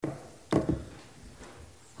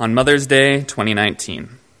On Mother's Day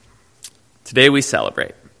 2019, today we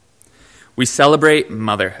celebrate. We celebrate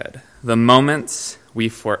motherhood, the moments we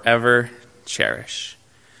forever cherish.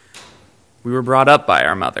 We were brought up by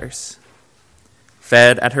our mothers,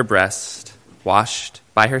 fed at her breast, washed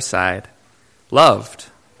by her side, loved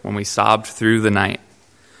when we sobbed through the night.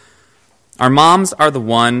 Our moms are the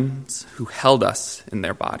ones who held us in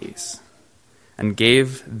their bodies and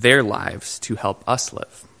gave their lives to help us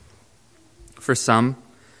live. For some,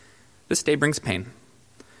 this day brings pain.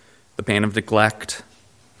 The pain of neglect,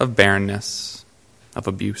 of barrenness, of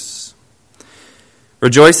abuse.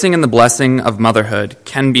 Rejoicing in the blessing of motherhood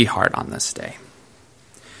can be hard on this day.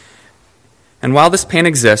 And while this pain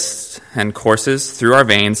exists and courses through our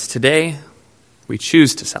veins, today we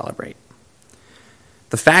choose to celebrate.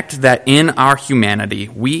 The fact that in our humanity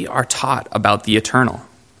we are taught about the eternal.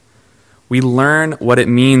 We learn what it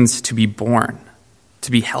means to be born,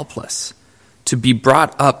 to be helpless, to be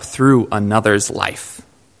brought up through another's life.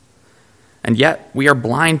 And yet we are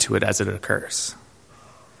blind to it as it occurs,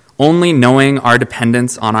 only knowing our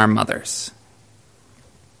dependence on our mothers.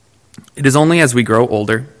 It is only as we grow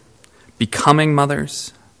older, becoming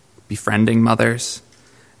mothers, befriending mothers,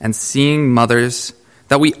 and seeing mothers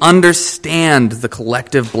that we understand the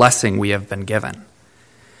collective blessing we have been given.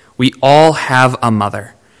 We all have a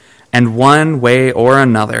mother, and one way or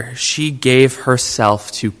another, she gave herself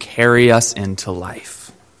to carry us into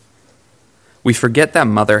life. We forget that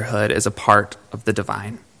motherhood is a part of the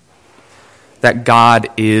divine, that God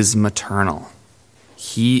is maternal.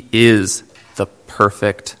 He is the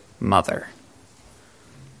perfect mother.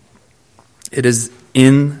 It is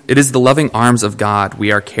the loving arms of God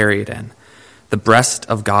we are carried in, the breast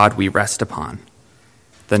of God we rest upon,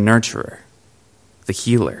 the nurturer, the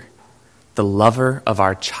healer, the lover of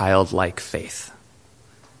our childlike faith.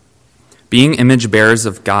 Being image bearers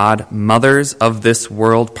of God, mothers of this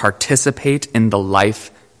world participate in the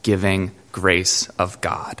life-giving grace of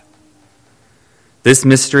God. This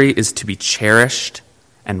mystery is to be cherished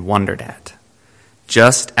and wondered at,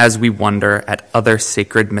 just as we wonder at other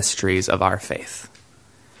sacred mysteries of our faith.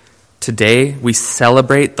 Today, we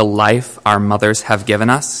celebrate the life our mothers have given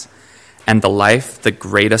us and the life the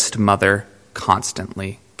greatest mother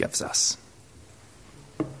constantly gives us.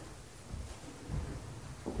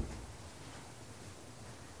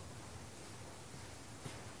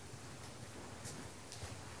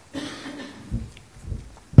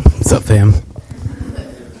 What's up, fam?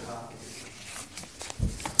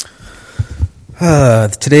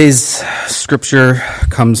 Today's scripture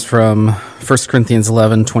comes from 1 Corinthians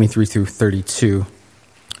 11, 23 through 32.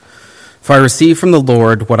 For I received from the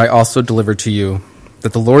Lord what I also delivered to you,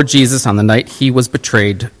 that the Lord Jesus, on the night he was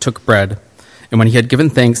betrayed, took bread, and when he had given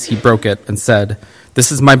thanks, he broke it and said,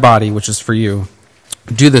 "This is my body, which is for you.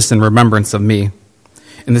 Do this in remembrance of me."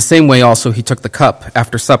 In the same way also he took the cup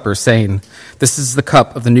after supper, saying, "This is the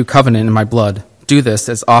cup of the new covenant in my blood. Do this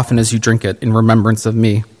as often as you drink it in remembrance of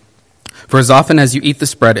me. For as often as you eat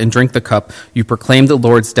this bread and drink the cup, you proclaim the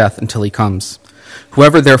Lord's death until he comes.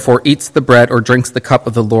 Whoever therefore eats the bread or drinks the cup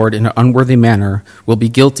of the Lord in an unworthy manner will be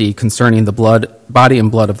guilty concerning the body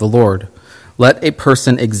and blood of the Lord. Let a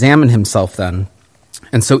person examine himself then,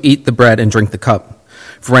 and so eat the bread and drink the cup.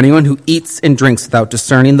 For anyone who eats and drinks without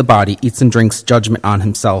discerning the body eats and drinks judgment on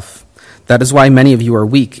himself. That is why many of you are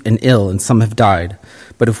weak and ill, and some have died.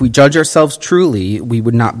 But if we judge ourselves truly, we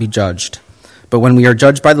would not be judged. But when we are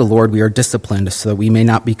judged by the Lord, we are disciplined, so that we may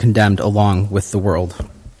not be condemned along with the world."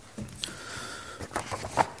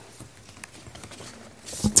 All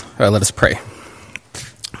right, let us pray.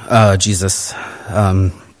 Jesus,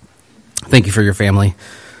 thank you for your family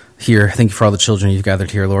here. Thank you for all the children you've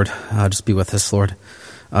gathered here, Lord. Just be with us, Lord.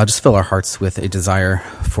 Just fill our hearts with a desire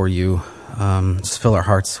for you. Just fill our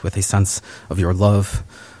hearts with a sense of your love.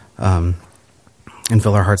 And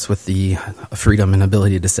fill our hearts with the freedom and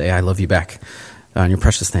ability to say, "I love you" back. In your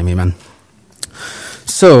precious name, amen.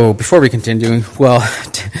 So, before we continue, well,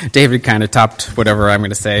 David kind of topped whatever I'm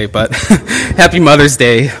going to say, but happy Mother's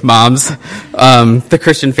Day, moms. The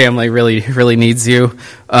Christian family really needs you.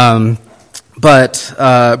 But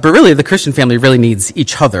really, the Christian family really needs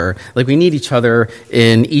each other. Like, we need each other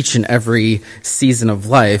in each and every season of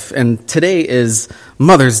life. And today is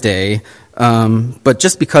Mother's Day. But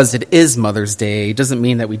just because it is Mother's Day doesn't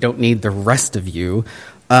mean that we don't need the rest of you.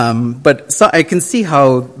 But so I can see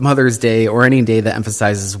how Mother's Day, or any day that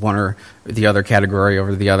emphasizes one or the other category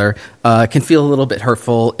over the other, can feel a little bit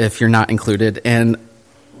hurtful if you're not included. And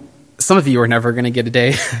some of you are never going to get a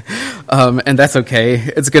day, and that's okay.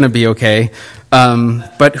 It's going to be okay.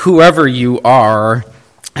 But whoever you are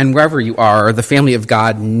and wherever you are, the family of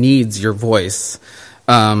God needs your voice.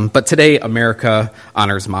 But today, America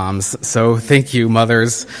honors moms. So thank you,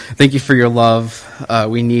 mothers. Thank you for your love.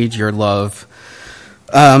 We need your love.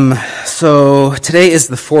 So today is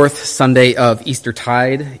the fourth Sunday of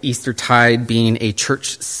Eastertide being a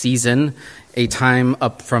church season, a time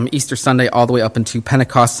up from Easter Sunday all the way up into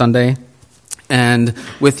Pentecost Sunday. And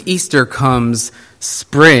with Easter comes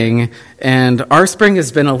spring, and our spring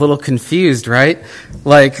has been a little confused, right?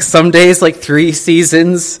 Like some days, like 3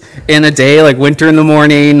 seasons in a day, like winter in the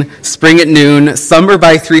morning, spring at noon, summer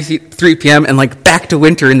by 3 p.m., and like back to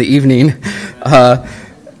winter in the evening.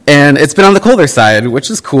 And it's been on the colder side, which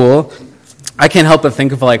is cool. I can't help but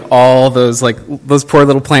think of like all those poor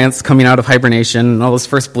little plants coming out of hibernation and all those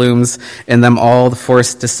first blooms, and them all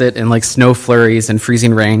forced to sit in like snow flurries and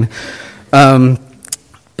freezing rain. But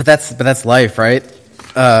that's life, right?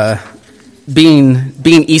 Being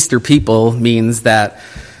Easter people means that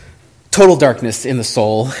total darkness in the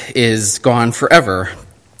soul is gone forever.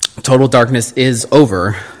 Total darkness is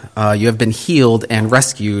over. You have been healed and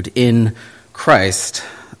rescued in Christ,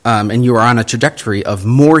 and you are on a trajectory of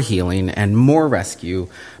more healing and more rescue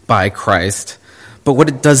by Christ. But what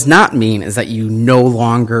it does not mean is that you no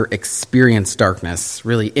longer experience darkness,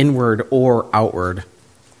 really inward or outward.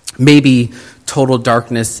 Maybe total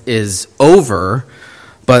darkness is over,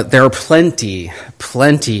 but there are plenty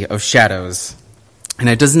of shadows. And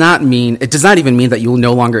it does not even mean that you will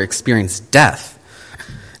no longer experience death.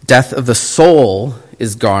 Death of the soul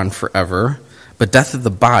is gone forever, but death of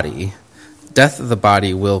the body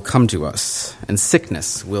will come to us, and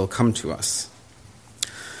sickness will come to us.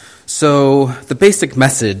 So the basic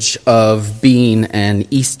message of being an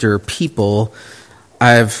Easter people,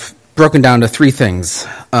 I've broken down to 3 things.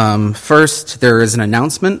 First, there is an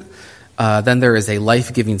announcement, then there is a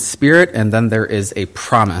life-giving spirit, and then there is a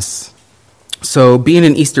promise. So being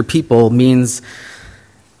an Easter people means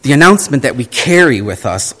the announcement that we carry with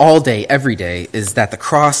us all day, every day, is that the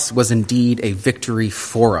cross was indeed a victory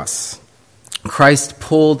for us. Christ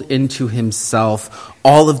pulled into himself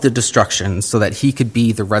all of the destruction so that he could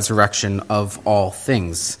be the resurrection of all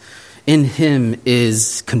things. In him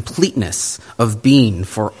is completeness of being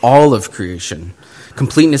for all of creation,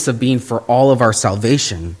 completeness of being for all of our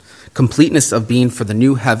salvation, completeness of being for the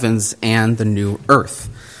new heavens and the new earth.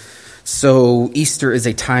 So Easter is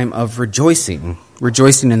a time of rejoicing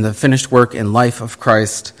in the finished work and life of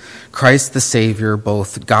Christ, Christ the Savior,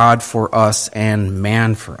 both God for us and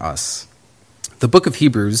man for us. The book of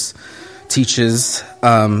Hebrews teaches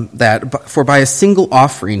that for by a single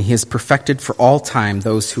offering he has perfected for all time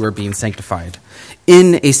those who are being sanctified.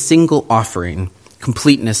 In a single offering,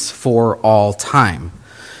 completeness for all time.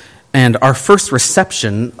 And our first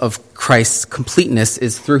reception of Christ's completeness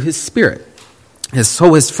is through his Spirit.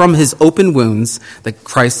 So is from his open wounds that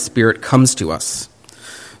Christ's Spirit comes to us.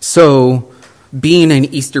 So being an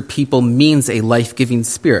Easter people means a life-giving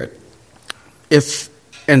Spirit.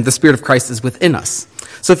 And the Spirit of Christ is within us.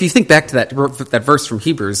 So if you think back to that verse from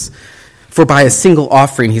Hebrews, for by a single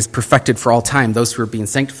offering he's perfected for all time those who are being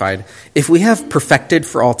sanctified. If we have perfected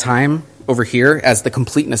for all time over here as the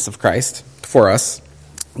completeness of Christ for us,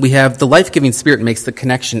 we have the life-giving Spirit makes the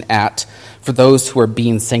connection for those who are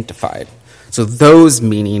being sanctified. So those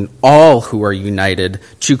meaning all who are united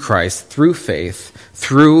to Christ through faith,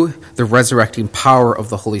 through the resurrecting power of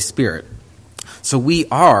the Holy Spirit. So we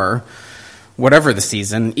are, whatever the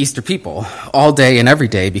season, Easter people, all day and every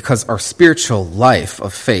day, because our spiritual life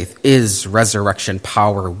of faith is resurrection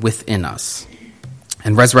power within us.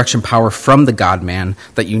 And resurrection power from the God-man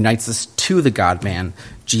that unites us to the God-man,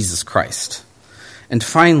 Jesus Christ. And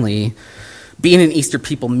finally, being an Easter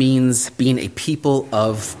people means being a people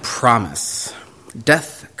of promise.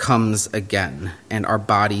 Death comes again, and our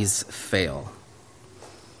bodies fail.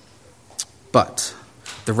 But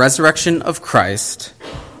the resurrection of Christ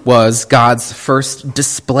was God's first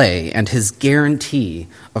display and his guarantee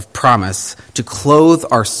of promise to clothe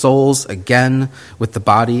our souls again with the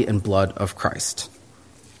body and blood of Christ.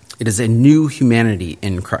 It is a new humanity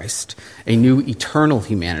in Christ, a new eternal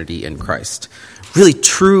humanity in Christ. Really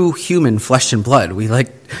true human flesh and blood. We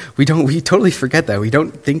totally forget that. We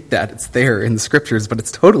don't think that it's there in the scriptures, but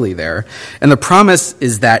it's totally there. And the promise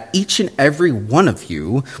is that each and every one of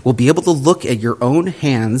you will be able to look at your own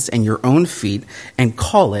hands and your own feet and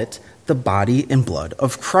call it the body and blood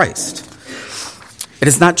of Christ. It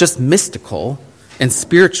is not just mystical and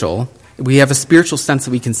spiritual. We have a spiritual sense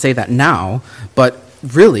that we can say that now, but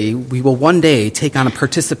really, we will one day take on a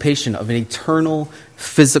participation of an eternal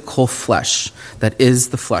physical flesh that is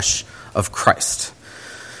the flesh of Christ.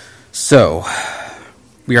 So,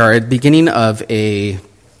 we are at the beginning of a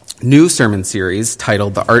new sermon series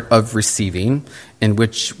titled The Art of Receiving, in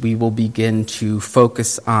which we will begin to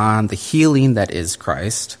focus on the healing that is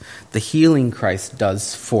Christ, the healing Christ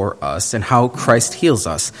does for us, and how Christ heals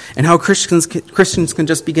us, and how Christians can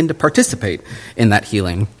just begin to participate in that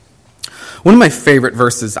healing. One of my favorite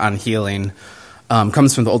verses on healing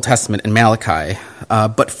comes from the Old Testament in Malachi.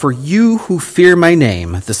 But for you who fear my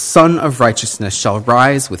name, the Son of Righteousness shall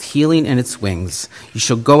rise with healing in its wings. You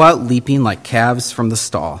shall go out leaping like calves from the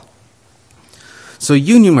stall. So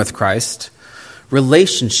union with Christ,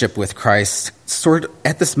 relationship with Christ, sort of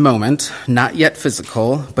at this moment, not yet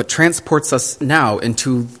physical, but transports us now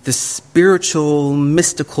into this spiritual,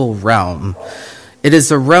 mystical realm. It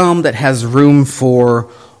is a realm that has room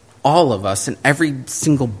for all of us and every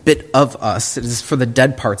single bit of us. It is for the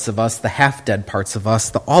dead parts of us, the half-dead parts of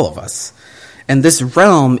us, the all of us. And this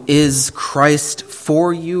realm is Christ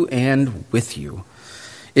for you and with you.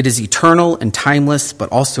 It is eternal and timeless, but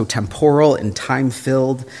also temporal and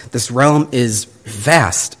time-filled. This realm is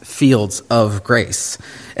vast fields of grace.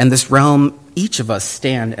 And this realm, each of us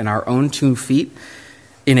stand in our own 2 feet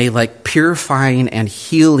in a purifying and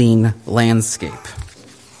healing landscape.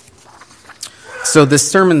 So this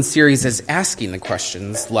sermon series is asking the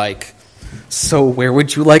questions like, so where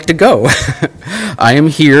would you like to go? I am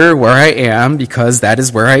here where I am because that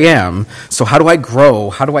is where I am. So how do I grow?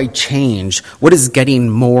 How do I change? What is getting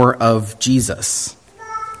more of Jesus?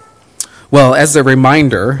 Well, as a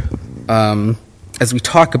reminder, as we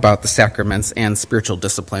talk about the sacraments and spiritual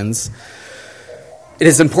disciplines, it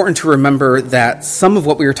is important to remember that some of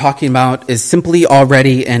what we are talking about is simply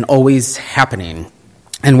already and always happening.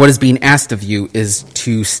 And what is being asked of you is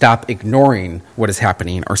to stop ignoring what is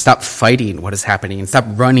happening, or stop fighting what is happening, stop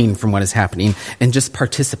running from what is happening, and just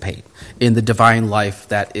participate in the divine life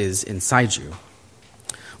that is inside you.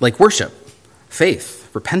 Like worship,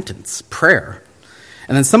 faith, repentance, prayer.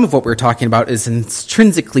 And then some of what we're talking about is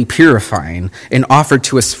intrinsically purifying and offered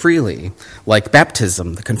to us freely, like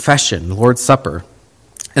baptism, the confession, the Lord's Supper.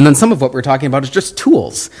 And then some of what we're talking about is just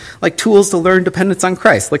tools, like tools to learn dependence on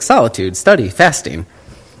Christ, like solitude, study, fasting.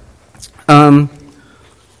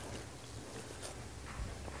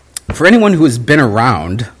 For anyone who has been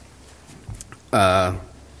around, I'm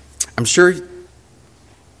sure,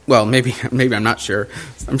 well, maybe I'm not sure.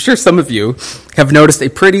 I'm sure some of you have noticed a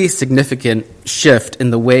pretty significant shift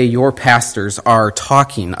in the way your pastors are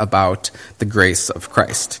talking about the grace of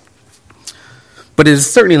Christ. But it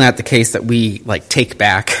is certainly not the case that we take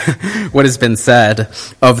back what has been said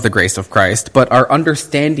of the grace of Christ, but our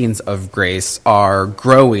understandings of grace are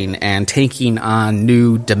growing and taking on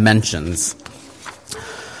new dimensions.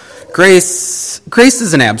 Grace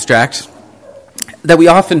is an abstract that we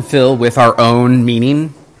often fill with our own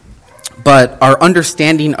meaning, but our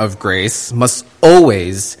understanding of grace must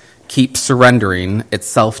always keep surrendering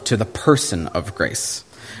itself to the person of grace.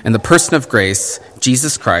 And the person of grace,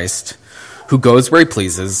 Jesus Christ, who goes where he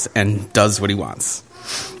pleases and does what he wants.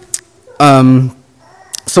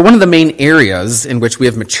 So one of the main areas in which we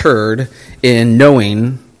have matured in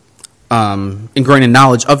knowing, in growing in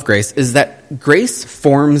knowledge of grace, is that grace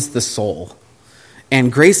forms the soul,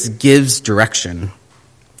 and grace gives direction.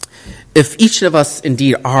 If each of us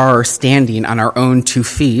indeed are standing on our own 2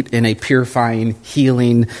 feet in a purifying,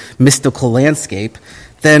 healing, mystical landscape,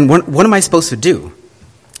 then what am I supposed to do?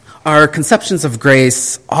 Our conceptions of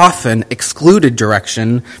grace often excluded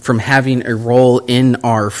direction from having a role in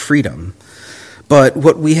our freedom. But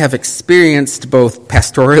what we have experienced both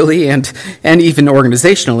pastorally and even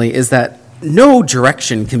organizationally is that no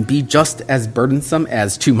direction can be just as burdensome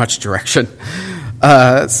as too much direction.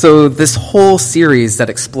 So this whole series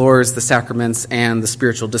that explores the sacraments and the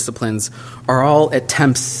spiritual disciplines are all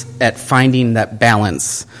attempts at finding that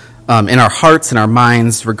balance in our hearts and our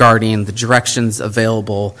minds regarding the directions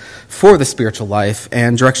available for the spiritual life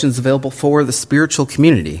and directions available for the spiritual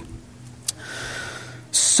community.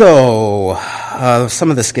 So, some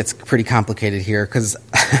of this gets pretty complicated here because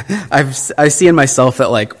I see in myself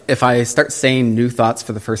that if I start saying new thoughts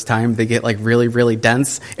for the first time, they get really, really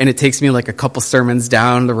dense, and it takes me a couple sermons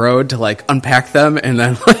down the road to unpack them, and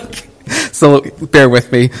then so bear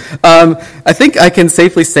with me. I think I can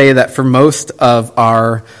safely say that for most of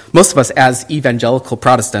us as evangelical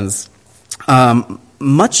Protestants,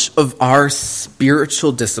 much of our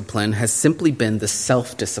spiritual discipline has simply been the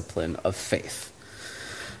self-discipline of faith.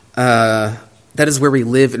 That is where we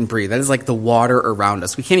live and breathe. That is like the water around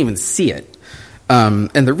us. We can't even see it. And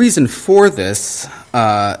the reason for this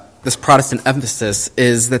Protestant emphasis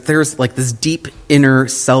is that there's this deep inner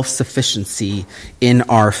self-sufficiency in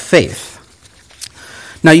our faith.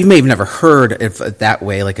 Now, you may have never heard of it that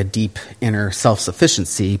way, like a deep inner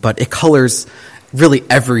self-sufficiency, but it colors really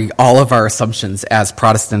all of our assumptions as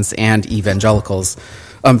Protestants and evangelicals.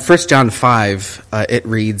 1 John 5, it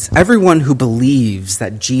reads, "Everyone who believes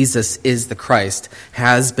that Jesus is the Christ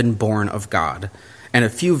has been born of God." And a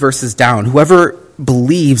few verses down, "Whoever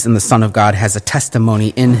believes in the Son of God has a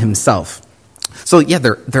testimony in himself." So yeah,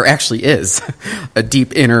 there actually is a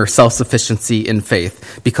deep inner self-sufficiency in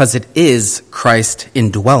faith because it is Christ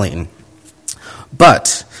indwelling.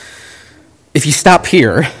 But if you stop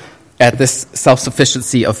here at this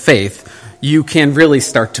self-sufficiency of faith, you can really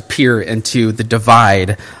start to peer into the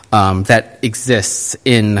divide that exists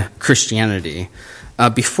in Christianity.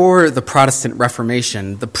 Before the Protestant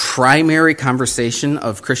Reformation, the primary conversation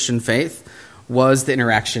of Christian faith was the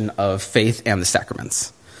interaction of faith and the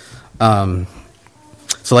sacraments.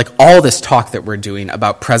 So like all this talk that we're doing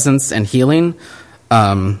about presence and healing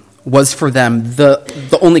was for them,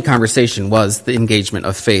 the only conversation was the engagement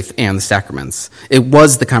of faith and the sacraments. It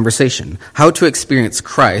was the conversation. How to experience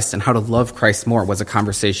Christ and how to love Christ more was a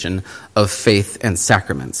conversation of faith and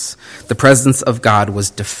sacraments. The presence of God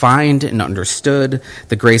was defined and understood.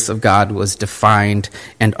 The grace of God was defined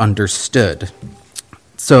and understood.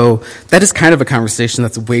 So that is kind of a conversation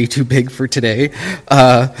that's way too big for today.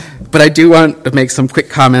 But I do want to make some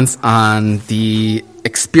quick comments on the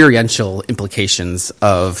experiential implications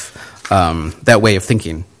of that way of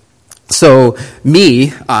thinking. So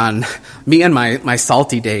me and my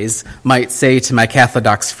salty days might say to my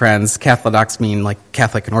Cathodox friends, Cathodox mean like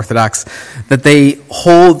Catholic and Orthodox, that they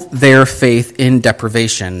hold their faith in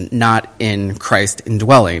deprivation, not in Christ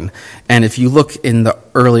indwelling. And if you look in the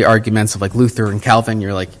early arguments of like Luther and Calvin,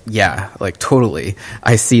 you're like, yeah, like totally.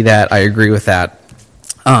 I see that. I agree with that.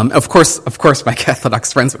 Of course, my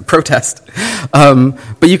Cathodox friends would protest.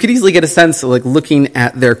 But you could easily get a sense of like looking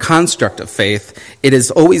at their construct of faith, it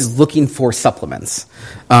is always looking for supplements,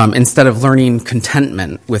 instead of learning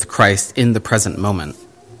contentment with Christ in the present moment.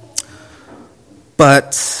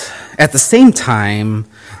 But at the same time,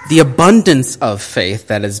 the abundance of faith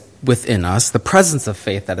that is within us, the presence of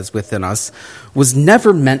faith that is within us, was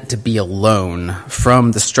never meant to be alone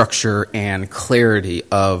from the structure and clarity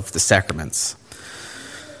of the sacraments.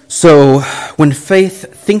 So when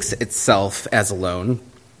faith thinks itself as alone,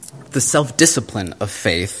 the self-discipline of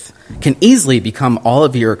faith can easily become all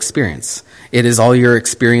of your experience. It is all your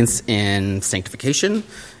experience in sanctification.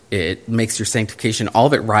 It makes your sanctification, all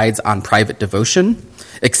of it rides on private devotion.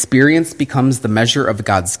 Experience becomes the measure of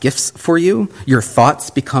God's gifts for you. Your thoughts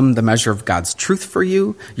become the measure of God's truth for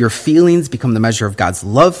you. Your feelings become the measure of God's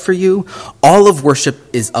love for you. All of worship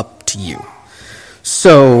is up to you.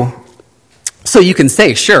 So you can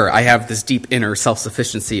say, sure, I have this deep inner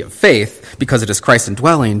self-sufficiency of faith because it is Christ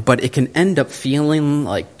indwelling, but it can end up feeling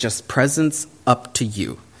like just presence up to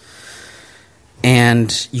you.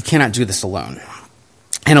 And you cannot do this alone.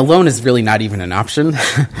 And alone is really not even an option.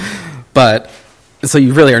 So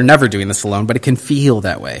you really are never doing this alone, but it can feel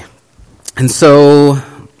that way. And so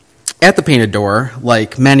at the Painted Door,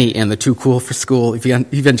 like many in the Too Cool for School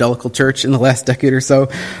evangelical church in the last decade or so,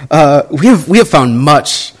 we have found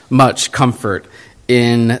much comfort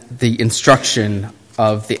in the instruction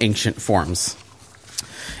of the ancient forms.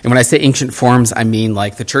 And when I say ancient forms, I mean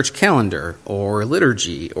like the church calendar or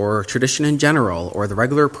liturgy or tradition in general or the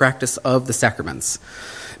regular practice of the sacraments.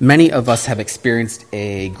 Many of us have experienced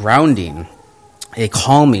a grounding, a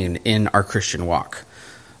calming in our Christian walk.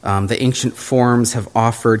 The ancient forms have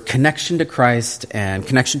offered connection to Christ and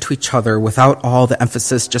connection to each other without all the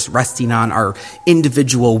emphasis just resting on our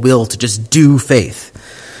individual will to just do faith.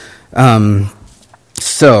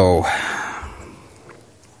 So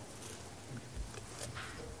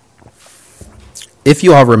if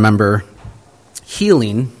you all remember,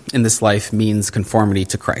 healing in this life means conformity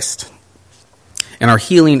to Christ. And our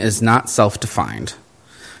healing is not self-defined.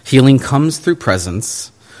 Healing comes through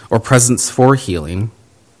presence, or presence for healing.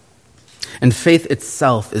 And faith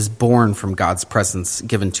itself is born from God's presence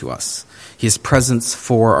given to us. His presence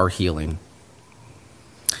for our healing.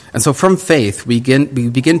 And so from faith, we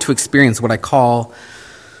begin to experience what I call...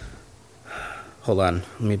 Hold on,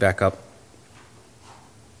 let me back up.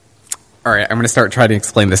 All right, I'm going to start trying to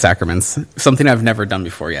explain the sacraments, something I've never done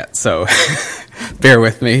before yet, so bear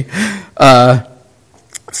with me.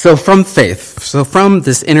 So from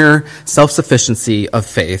this inner self-sufficiency of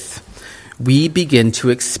faith, we begin to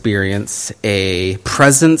experience a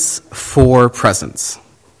presence for presence.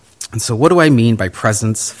 And so what do I mean by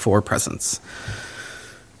presence for presence?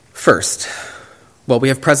 First, well, we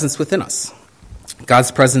have presence within us.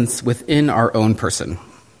 God's presence within our own person.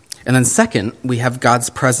 And then second, we have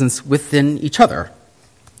God's presence within each other.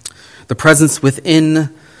 The presence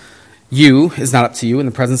within you is not up to you, and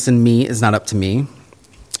the presence in me is not up to me.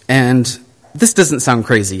 And this doesn't sound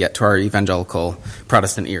crazy yet to our evangelical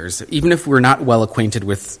Protestant ears. Even if we're not well acquainted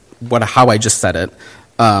with how I just said it,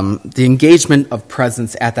 the engagement of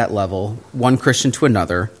presence at that level, one Christian to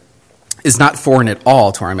another, is not foreign at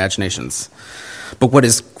all to our imaginations. But what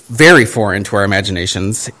is very foreign to our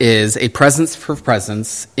imaginations is a presence for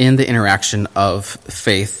presence in the interaction of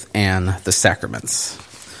faith and the sacraments.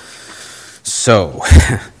 So,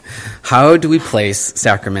 how do we place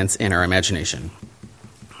sacraments in our imagination?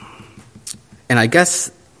 And I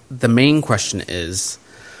guess the main question is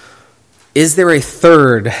there a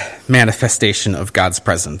third manifestation of God's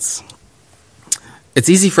presence? It's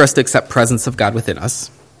easy for us to accept presence of God within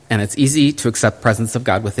us, and it's easy to accept presence of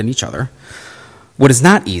God within each other. What is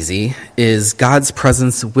not easy is God's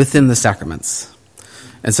presence within the sacraments.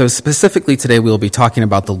 And so specifically today we'll be talking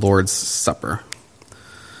about the Lord's Supper.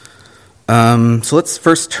 So let's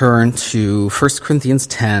first turn to 1 Corinthians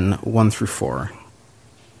 10, 1 through 4.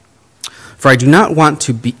 For I do not want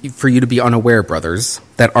for you to be unaware, brothers,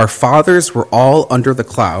 that our fathers were all under the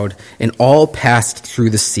cloud, and all passed through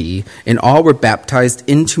the sea, and all were baptized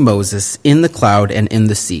into Moses in the cloud and in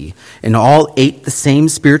the sea, and all ate the same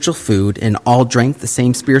spiritual food, and all drank the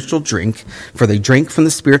same spiritual drink, for they drank from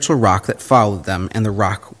the spiritual rock that followed them, and the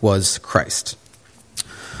rock was Christ.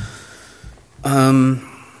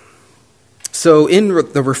 So in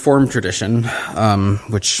the Reformed tradition,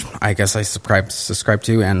 which I guess I subscribe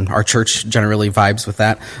to, and our church generally vibes with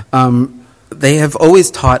that, they have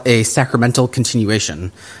always taught a sacramental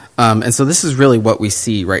continuation. And so this is really what we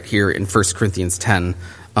see right here in 1 Corinthians 10,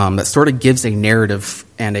 that sort of gives a narrative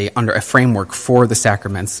and under a framework for the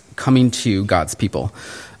sacraments coming to God's people.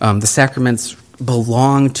 The sacraments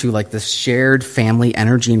belong to like this shared family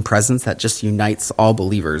energy and presence that just unites all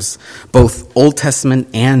believers, both Old Testament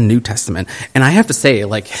and New Testament. And I have to say,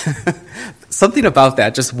 like, something about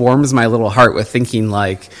that just warms my little heart with thinking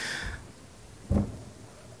like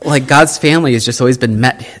God's family has just always been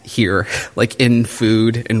met here, like in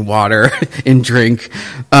food, in water, in drink.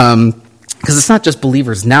 Because it's not just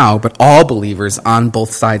believers now, but all believers on both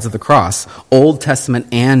sides of the cross, Old Testament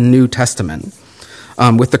and New Testament.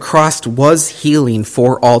 With the cross was healing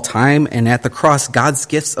for all time, and at the cross, God's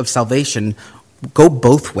gifts of salvation go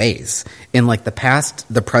both ways, in like the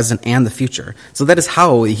past, the present, and the future. So that is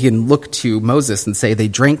how he can look to Moses and say they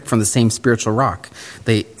drank from the same spiritual rock.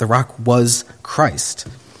 The rock was Christ.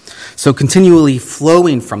 So continually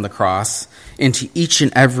flowing from the cross into each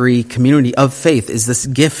and every community of faith is this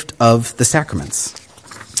gift of the sacraments.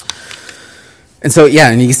 And so,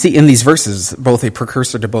 and you see in these verses both a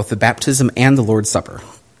precursor to both the baptism and the Lord's Supper.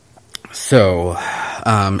 So,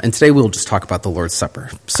 and today we'll just talk about the Lord's Supper.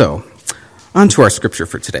 So, on to our scripture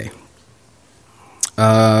for today.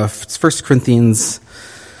 It's 1 Corinthians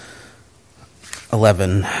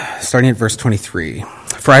 11, starting at verse 23.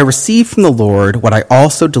 For I received from the Lord what I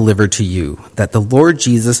also delivered to you, that the Lord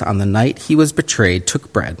Jesus, on the night he was betrayed,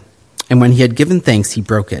 took bread. And when he had given thanks, he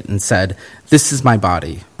broke it and said, "This is my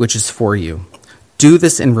body, which is for you. Do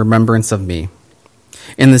this in remembrance of me."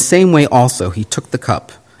 In the same way also he took the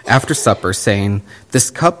cup after supper, saying,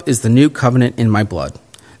 "This cup is the new covenant in my blood.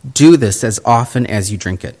 Do this as often as you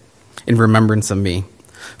drink it, in remembrance of me.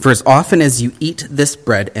 For as often as you eat this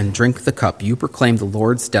bread and drink the cup, you proclaim the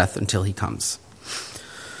Lord's death until he comes."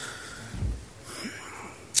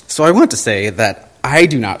 So I want to say that I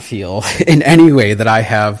do not feel in any way that I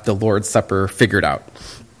have the Lord's Supper figured out,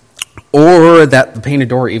 or that the Painted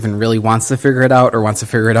Door even really wants to figure it out or wants to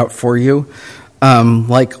figure it out for you.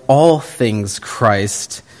 Like all things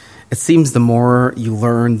Christ, it seems the more you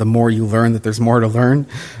learn that there's more to learn.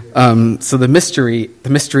 So the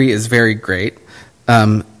mystery is very great,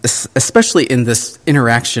 especially in this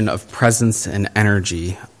interaction of presence and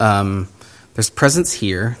energy. There's presence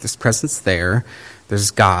here, there's presence there,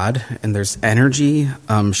 there's God, and there's energy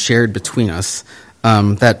shared between us.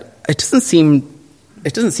 That it doesn't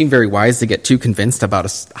seem very wise to get too convinced about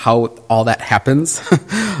how all that happens,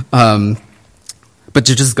 but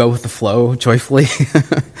to just go with the flow joyfully.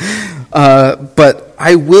 But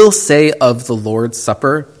I will say of the Lord's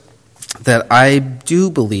Supper that I do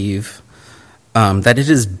believe that it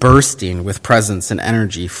is bursting with presence and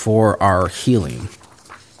energy for our healing.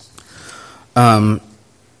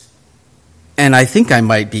 And I think I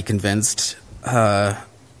might be convinced that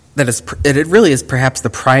it really is perhaps the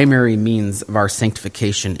primary means of our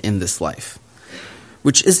sanctification in this life,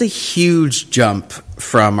 which is a huge jump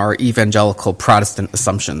from our evangelical Protestant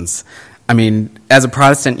assumptions. I mean, as a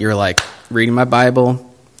Protestant, you're like, reading my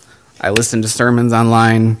Bible, I listen to sermons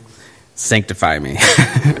online, sanctify me.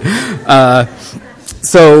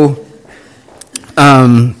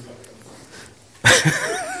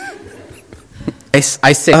 I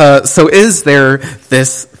say, so is there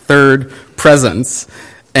this third presence?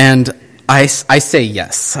 And I say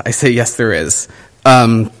yes. I say yes, there is.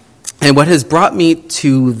 And what has brought me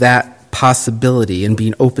to that possibility and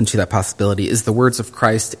being open to that possibility is the words of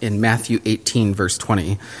Christ in Matthew 18, verse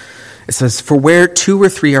 20. It says, "For where 2 or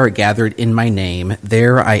 3 are gathered in my name,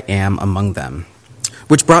 there I am among them."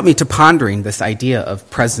 Which brought me to pondering this idea of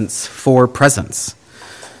presence for presence.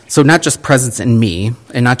 So not just presence in me,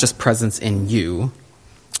 and not just presence in you,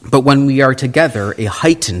 but when we are together, a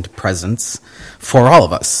heightened presence for all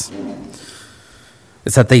of us.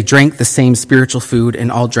 It's that they drank the same spiritual food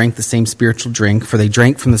and all drank the same spiritual drink, for they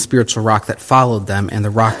drank from the spiritual rock that followed them, and the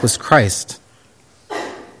rock was Christ.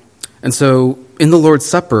 And so in the Lord's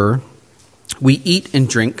Supper, we eat and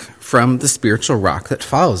drink from the spiritual rock that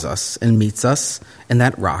follows us and meets us, and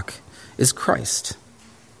that rock is Christ.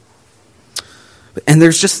 And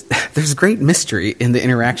there's great mystery in the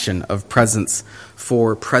interaction of presence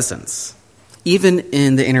for presence. Even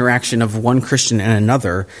in the interaction of one Christian and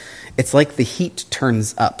another, it's like the heat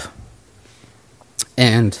turns up.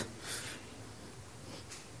 And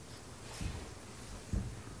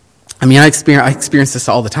I mean, I experience this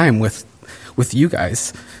all the time with you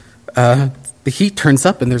guys. The heat turns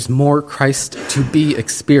up and there's more Christ to be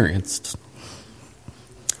experienced.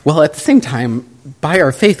 Well, at the same time, by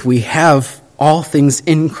our faith, we have all things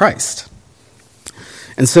in Christ.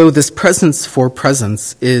 And so this presence for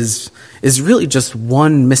presence is really just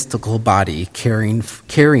one mystical body caring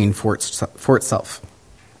for itself.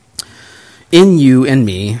 In you and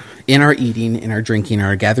me, in our eating, in our drinking, in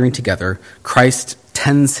our gathering together, Christ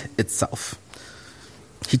tends itself.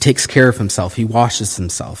 He takes care of himself. He washes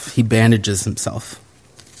himself. He bandages himself.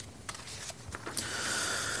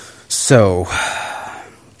 So,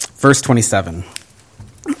 verse 27.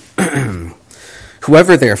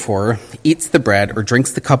 Whoever, therefore, eats the bread or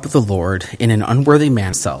drinks the cup of the Lord in an unworthy manner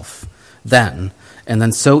himself, then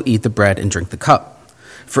so eat the bread and drink the cup.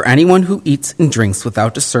 For anyone who eats and drinks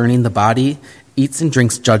without discerning the body eats and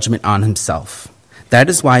drinks judgment on himself. That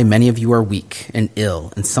is why many of you are weak and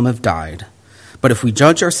ill, and some have died. But if we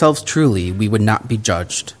judge ourselves truly, we would not be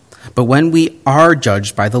judged. But when we are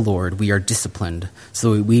judged by the Lord, we are disciplined,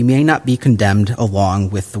 so we may not be condemned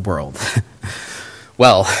along with the world.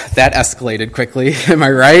 Well, that escalated quickly, am I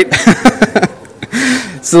right?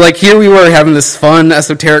 So here we were having this fun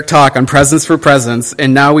esoteric talk on presence for presence,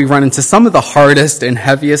 and now we run into some of the hardest and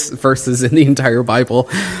heaviest verses in the entire Bible.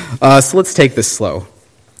 So let's take this slow.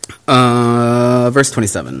 Verse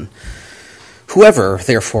 27. Whoever,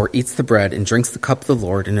 therefore, eats the bread and drinks the cup of the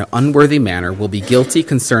Lord in an unworthy manner will be guilty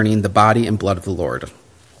concerning the body and blood of the Lord.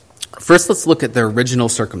 First, let's look at the original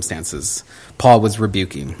circumstances Paul was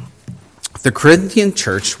rebuking. The Corinthian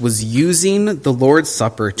church was using the Lord's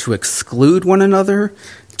Supper to exclude one another,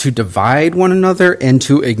 to divide one another, and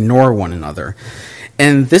to ignore one another.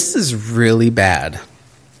 And this is really bad.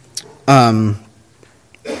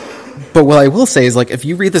 But what I will say is, if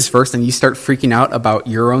you read this verse and you start freaking out about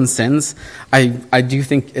your own sins, I do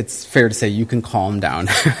think it's fair to say you can calm down.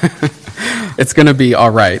 It's going to be all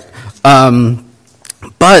right.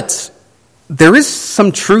 But there is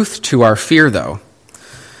some truth to our fear, though.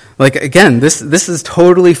 Again, this is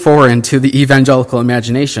totally foreign to the evangelical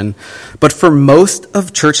imagination, but for most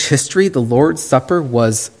of church history, the Lord's Supper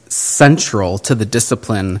was central to the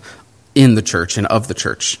discipline in the church and of the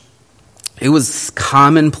church. It was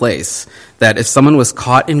commonplace that if someone was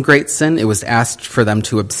caught in great sin, it was asked for them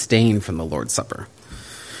to abstain from the Lord's Supper.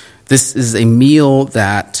 This is a meal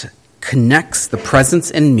that connects the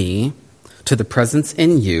presence in me to the presence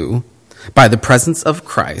in you by the presence of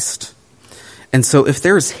Christ. And so if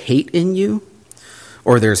there's hate in you,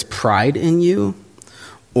 or there's pride in you,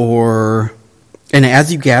 and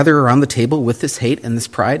as you gather around the table with this hate and this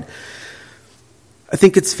pride, I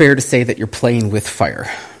think it's fair to say that you're playing with fire.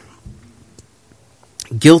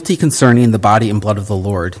 Guilty concerning the body and blood of the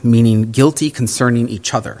Lord, meaning guilty concerning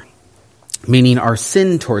each other, meaning our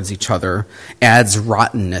sin towards each other adds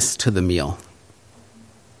rottenness to the meal.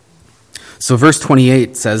 So verse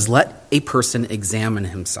 28 says, "Let a person examine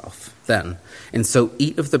himself then, and so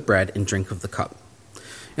eat of the bread and drink of the cup."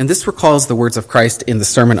 And this recalls the words of Christ in the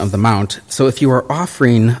Sermon on the Mount. So if you are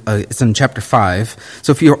offering, it's in chapter 5,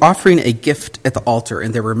 so if you are offering a gift at the altar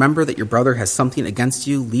and there remember that your brother has something against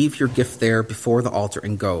you, leave your gift there before the altar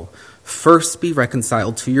and go. First be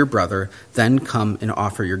reconciled to your brother, then come and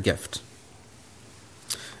offer your gift.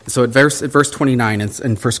 So at verse 29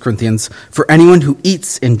 in 1 Corinthians, "For anyone who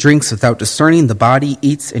eats and drinks without discerning the body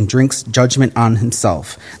eats and drinks judgment on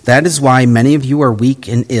himself. That is why many of you are weak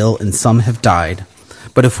and ill, and some have died.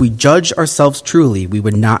 But if we judge ourselves truly, we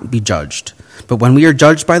would not be judged. But when we are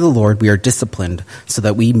judged by the Lord, we are disciplined so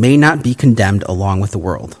that we may not be condemned along with the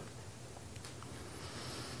world.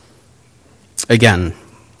 Again,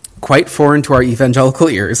 quite foreign to our evangelical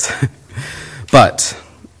ears, but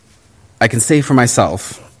I can say for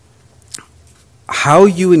myself, how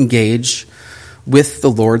you engage with the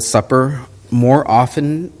Lord's Supper more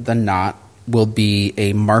often than not will be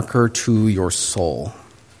a marker to your soul,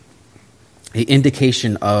 an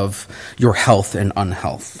indication of your health and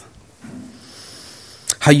unhealth.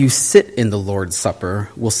 How you sit in the Lord's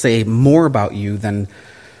Supper will say more about you than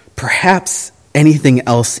perhaps anything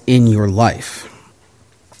else in your life,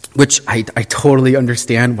 which I totally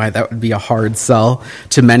understand why that would be a hard sell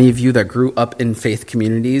to many of you that grew up in faith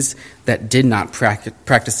communities that did not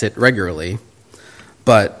practice it regularly.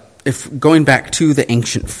 But if going back to the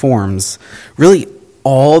ancient forms, really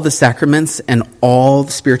all the sacraments and all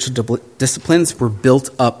the spiritual disciplines were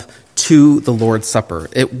built up to the Lord's Supper.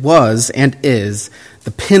 It was and is the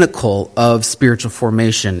pinnacle of spiritual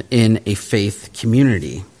formation in a faith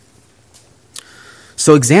community.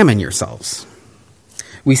 So examine yourselves.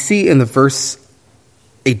 We see in the verse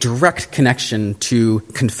a direct connection to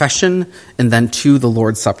confession and then to the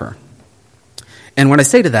Lord's Supper. And what I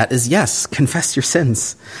say to that is, yes, confess your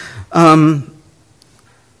sins. But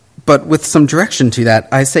with some direction to that,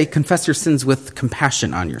 I say confess your sins with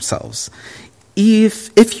compassion on yourselves.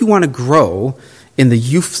 If you want to grow in the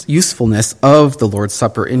usefulness of the Lord's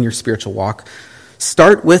Supper in your spiritual walk,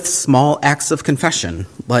 start with small acts of confession,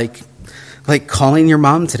 like calling your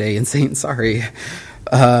mom today and saying sorry,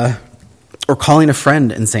 or calling a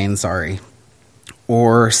friend and saying sorry,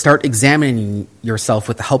 or start examining yourself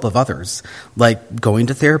with the help of others, like going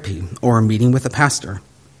to therapy or meeting with a pastor.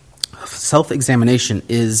 Self-examination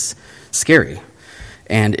is scary,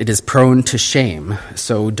 and it is prone to shame,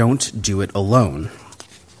 so don't do it alone.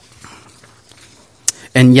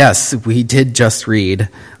 And yes, we did just read,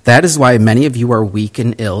 that is why many of you are weak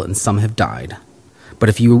and ill, and some have died. But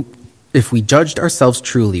if we judged ourselves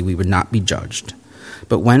truly, we would not be judged.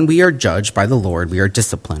 But when we are judged by the Lord, we are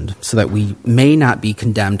disciplined, so that we may not be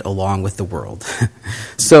condemned along with the world.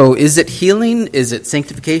 So is it healing? Is it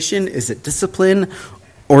sanctification? Is it discipline?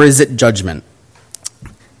 Or is it judgment?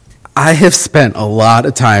 I have spent a lot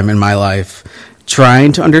of time in my life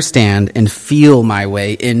trying to understand and feel my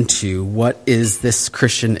way into what is this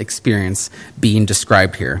Christian experience being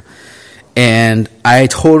described here. And I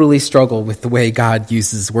totally struggle with the way God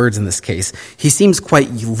uses words in this case. He seems quite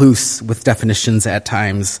loose with definitions at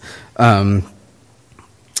times.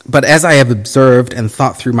 But as I have observed and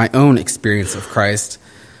thought through my own experience of Christ,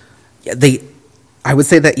 I would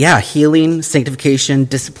say that, healing, sanctification,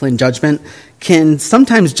 discipline, judgment can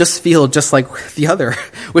sometimes just feel just like the other,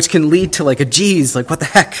 which can lead to like a geez, like what the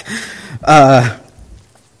heck?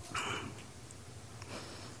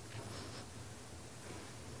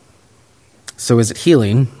 So is it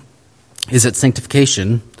healing? Is it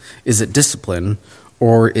sanctification? Is it discipline?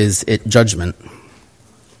 Or is it judgment?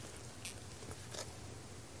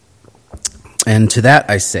 And to that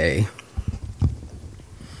I say,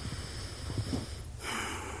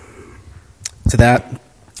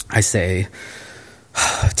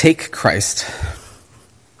 take Christ.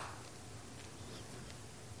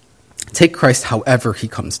 Take Christ however he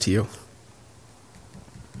comes to you.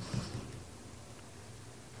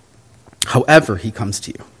 However he comes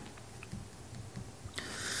to you.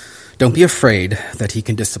 Don't be afraid that he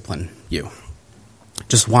can discipline you.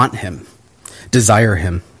 Just want him. Desire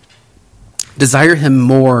him. Desire him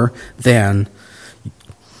more than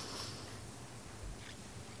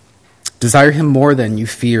you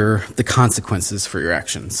fear the consequences for your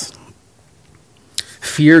actions.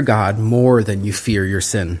 Fear God more than you fear your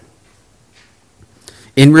sin.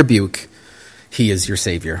 In rebuke, he is your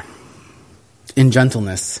Savior. In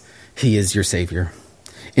gentleness, he is your Savior.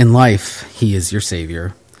 In life, he is your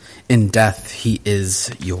Savior. In death, he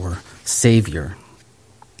is your Savior.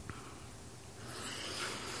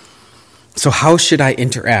 So how should I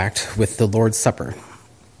interact with the Lord's Supper?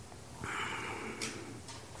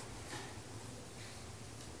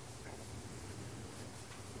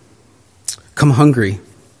 Come hungry.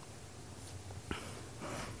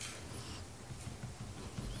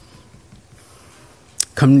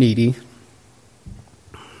 Come needy.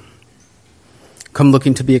 Come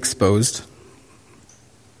looking to be exposed.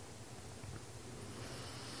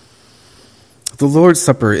 The Lord's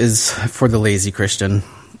Supper is for the lazy Christian.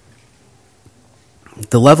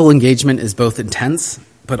 The level of engagement is both intense,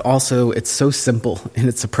 but also it's so simple in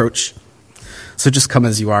its approach. So just come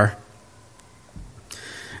as you are.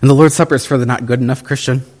 And the Lord's Supper is for the not good enough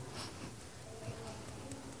Christian.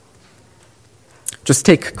 Just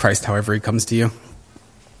take Christ however he comes to you.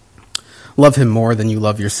 Love him more than you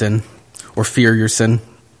love your sin or fear your sin.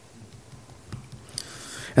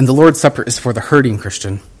 And the Lord's Supper is for the hurting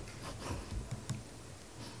Christian.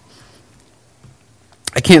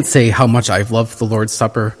 I can't say how much I've loved the Lord's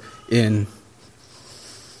Supper in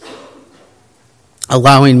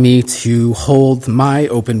allowing me to hold my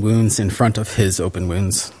open wounds in front of his open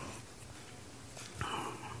wounds.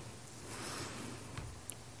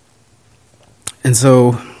 And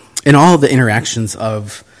so, in all the interactions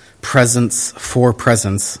of presence for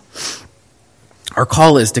presence, our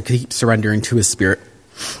call is to keep surrendering to his Spirit.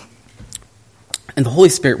 And the Holy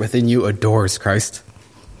Spirit within you adores Christ.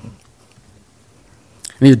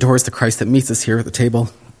 And he adores the Christ that meets us here at the table.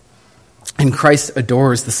 And Christ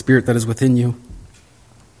adores the Spirit that is within you.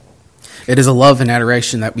 It is a love and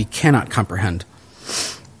adoration that we cannot comprehend.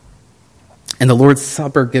 And the Lord's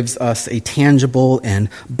Supper gives us a tangible and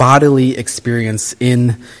bodily experience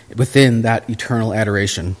within that eternal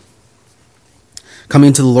adoration.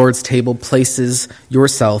 Coming to the Lord's table places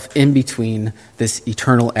yourself in between this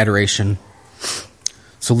eternal adoration.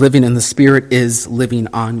 So living in the Spirit is living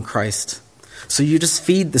on Christ. So you just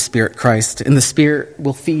feed the Spirit Christ, and the Spirit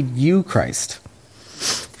will feed you Christ.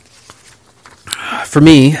 For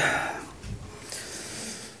me,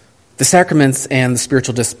 the sacraments and the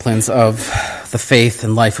spiritual disciplines of the faith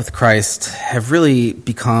and life with Christ have really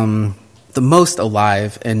become the most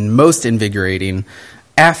alive and most invigorating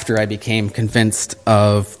after I became convinced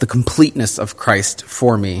of the completeness of Christ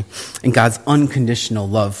for me and God's unconditional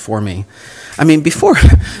love for me. I mean, before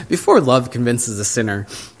love convinces a sinner,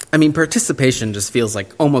 participation just feels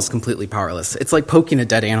like almost completely powerless. It's like poking a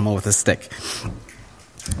dead animal with a stick,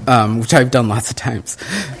 which I've done lots of times.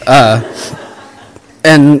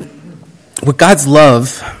 And what God's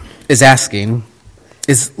love is asking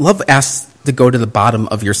is love asks to go to the bottom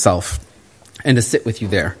of yourself and to sit with you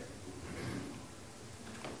there.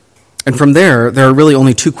 And from there are really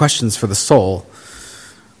only two questions for the soul.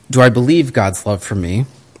 Do I believe God's love for me?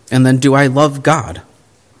 And then do I love God?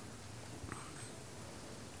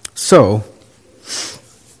 So,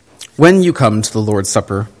 when you come to the Lord's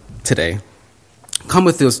Supper today, come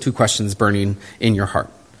with those two questions burning in your heart.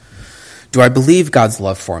 Do I believe God's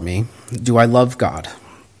love for me? Do I love God?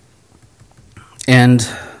 And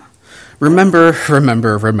remember,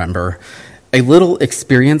 a little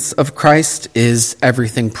experience of Christ is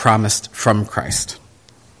everything promised from Christ.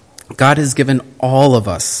 God has given all of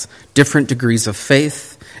us different degrees of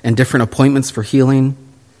faith and different appointments for healing.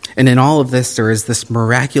 And in all of this, there is this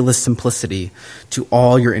miraculous simplicity to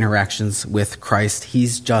all your interactions with Christ.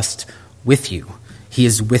 He's just with you. He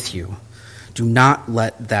is with you. Do not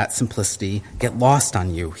let that simplicity get lost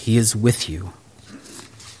on you. He is with you.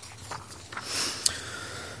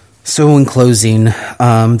 So in closing,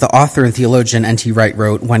 the author and theologian N.T. Wright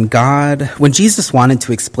wrote, when Jesus wanted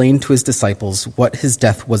to explain to his disciples what his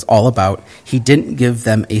death was all about, he didn't give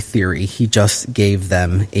them a theory. He just gave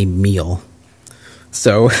them a meal.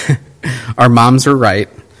 So our moms are right.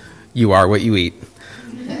 You are what you eat.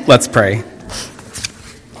 Let's pray.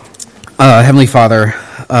 Heavenly Father,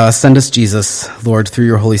 send us Jesus, Lord, through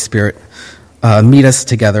your Holy Spirit. Meet us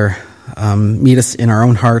together. Meet us in our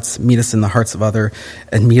own hearts. Meet us in the hearts of others.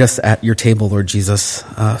 And meet us at your table, Lord Jesus.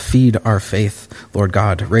 Feed our faith, Lord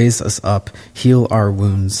God. Raise us up. Heal our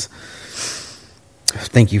wounds.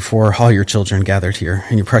 Thank you for all your children gathered here.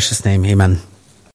 In your precious name, amen.